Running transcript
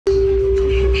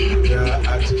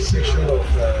section of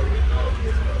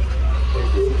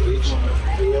the bridge,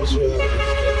 we also have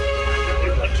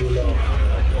the patrol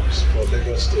box for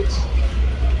Lagos State.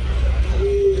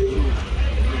 We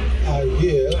are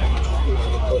here with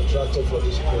the contractor for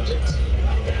this project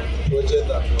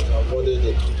that was awarded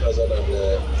in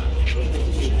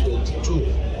 2022.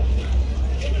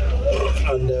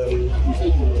 And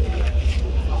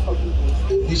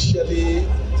initially,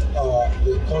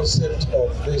 the concept of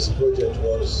this project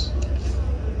was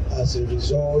as a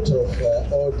result of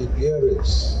all the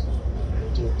bearings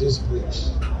to this bridge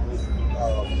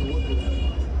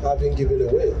having given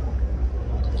away.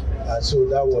 And so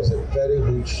that was a very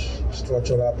huge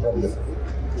structural problem.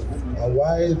 And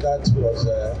while that was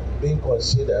being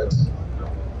considered,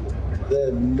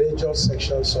 the major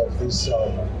sections of this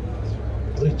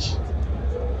bridge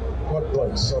got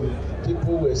burnt. Some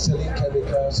people were selling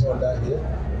chemicals under here.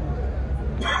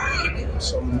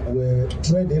 Some were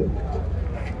trading,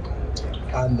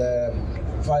 and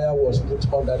fire was put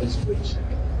under this bridge,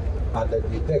 and the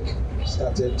deck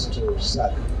started to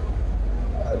sag,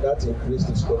 and that increased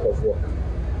the scope of work.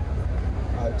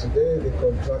 And today the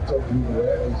contractor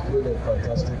is doing a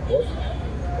fantastic work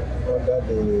under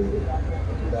the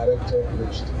director of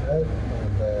bridge design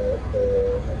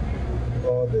and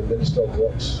all the Minister of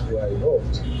Works who are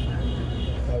involved.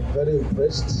 I'm very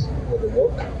impressed with the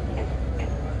work.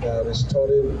 They are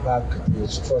restoring back the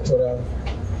structural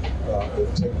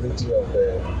integrity of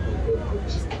the whole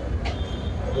bridge.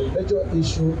 The major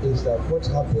issue is that what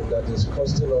happened that is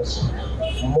costing us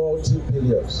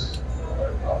multi-billions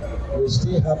will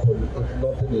still happen if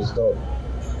nothing is done.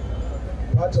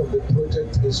 Part of the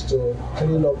project is to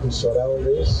clean up the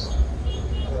surroundings,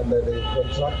 and the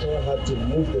contractor had to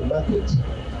move the market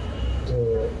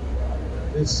to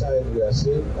this side we are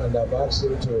seeing, and I've asked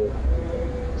him to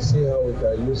see how we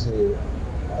can use the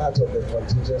part of the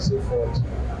contingency fund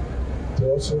to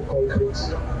also concrete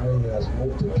where he has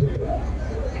moved the people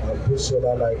and put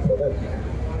solar light for them.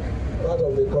 Part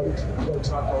of the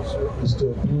contract also is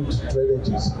to build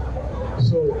drainages.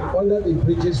 So under the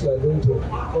bridges we are going to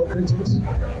concrete it,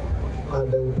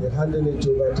 and then we'll be handing it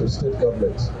over to state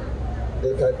government.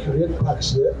 They can create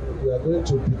parks here. We are going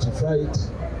to beautify it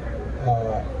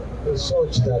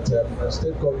such that the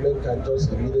state government can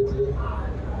just immediately,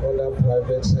 under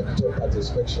private sector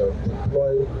participation,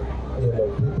 deploy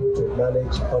people to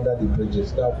manage under the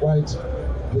bridges. There are quite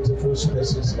beautiful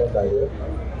spaces under here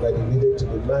that needed to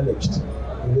be managed.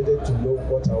 We needed to know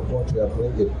what and what we are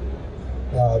bringing.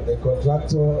 The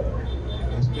contractor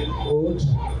is being told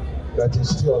that is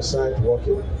still on site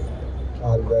working,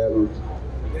 and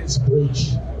this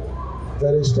bridge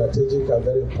very strategic and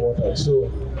very important. So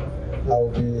I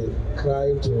will be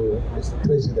crying to Mr.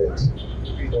 President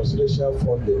for special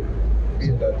funding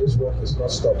so that this work is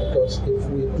not stopped, because if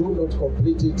we do not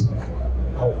complete it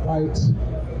and quite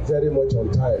very much on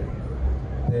time,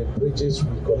 the bridges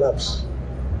will collapse.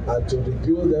 And to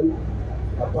rebuild them,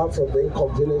 apart from the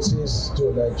inconveniences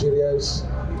to Nigerians,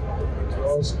 it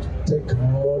must take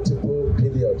multiple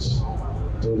billions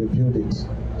to rebuild it.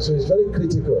 So it's very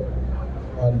critical,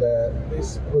 and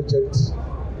this project,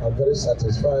 I'm very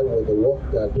satisfied with the work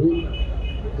they are doing.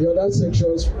 The other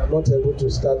sections are not able to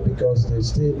start because they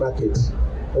still market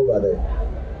over there.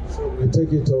 So we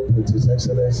take it up with His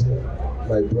Excellency,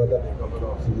 my brother,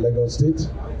 from Lagos State.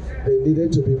 They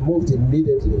needed to be moved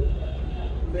immediately.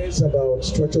 It's about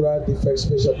structural defects,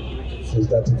 special is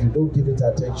that if you don't give it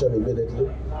attention immediately,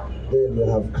 then you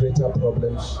have greater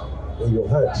problems in your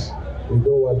hands. We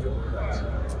don't want that.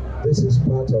 This is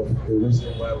part of the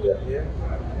reason why we are here.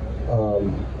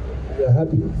 We are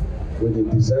happy with the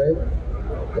design,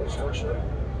 construction,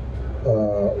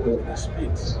 with the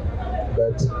speed.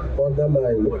 But under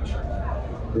my watch,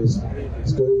 this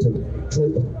is going to be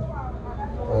triple,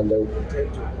 and we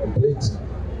intend to complete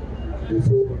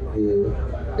before the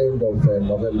end of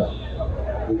November.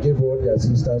 We give all the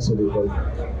assistance so they can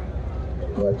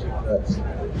watch that.